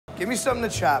Give me something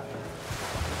to chop.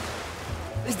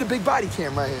 It's the big body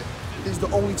cam right here. This is the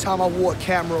only time I wore a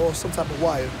camera or some type of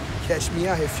wire. Catch me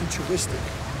out here futuristic.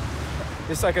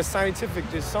 It's like a scientific,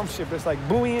 there's some shit, but it's like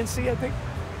buoyancy, I think.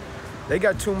 They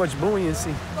got too much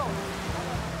buoyancy.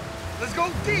 Let's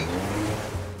go deep.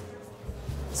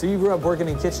 So you grew up working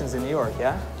in kitchens in New York,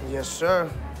 yeah? Yes, sir.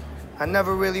 I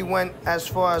never really went as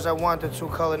far as I wanted to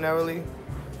culinarily,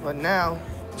 but now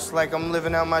it's like I'm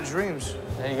living out my dreams.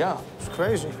 There you go. It's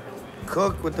crazy.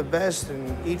 Cook with the best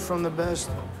and eat from the best.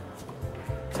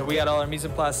 So we got all our mise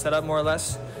en place set up more or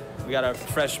less. We got our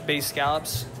fresh base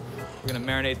scallops. We're gonna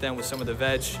marinate them with some of the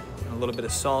veg, and a little bit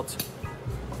of salt,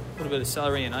 a little bit of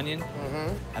celery and onion.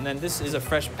 And then this is a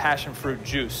fresh passion fruit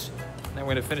juice. And then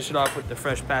we're gonna finish it off with the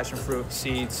fresh passion fruit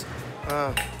seeds.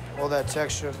 All that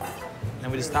texture. And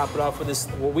then we just top it off with this,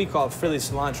 what we call Philly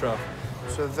cilantro.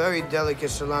 It's a very delicate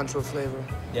cilantro flavor.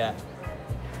 Yeah.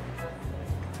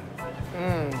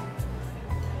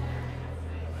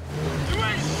 You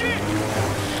ain't shit!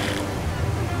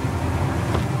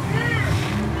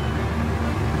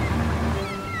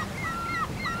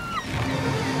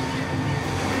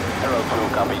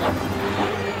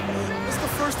 It's the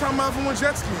first time I ever went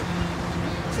jet skiing.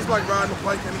 It's just like riding a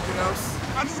bike, anything else.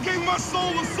 I just gave my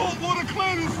soul a saltwater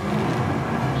cleanse.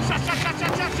 Shot, shot, shot,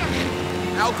 shot, shot, shot.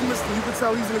 Alchemist, you can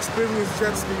tell he's an experienced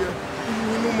jet skier.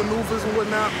 He knew maneuvers and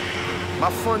whatnot. My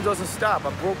fun doesn't stop.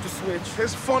 I broke the switch.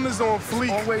 His fun is on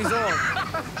fleek. Always on.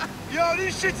 Yo,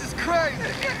 these shits is crazy.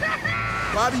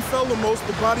 Body fell the most,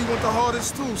 but body went the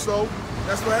hardest too, so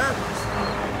that's what happens.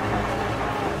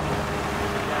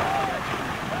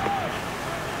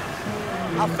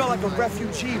 I felt like a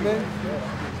refugee, man.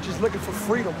 Just looking for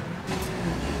freedom.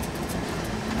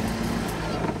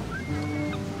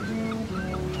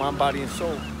 Mind, body, and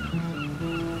soul.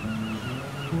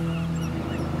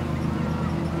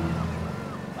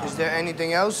 Is there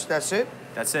anything else? That's it?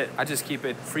 That's it. I just keep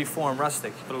it free-form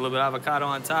rustic. Put a little bit of avocado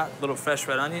on top, a little fresh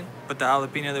red onion, put the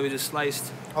jalapeno that we just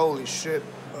sliced. Holy shit.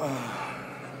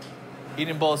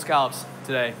 Eating a bowl of scallops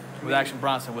today with Action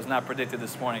Bronson was not predicted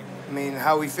this morning. I mean,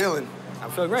 how we feeling? I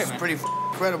feel great, It's man. pretty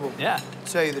incredible. Yeah.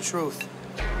 To tell you the truth.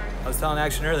 I was telling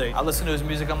Action earlier, I listen to his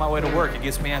music on my way to work. It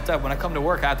gets me amped up. When I come to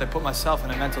work, I have to put myself in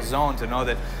a mental zone to know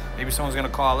that maybe someone's gonna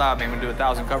call out, maybe I'm gonna do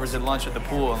 1,000 covers at lunch at the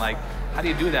pool. And like, how do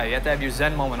you do that? You have to have your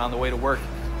Zen moment on the way to work.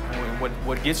 And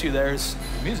what gets you there is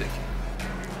music.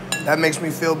 That makes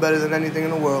me feel better than anything in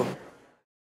the world.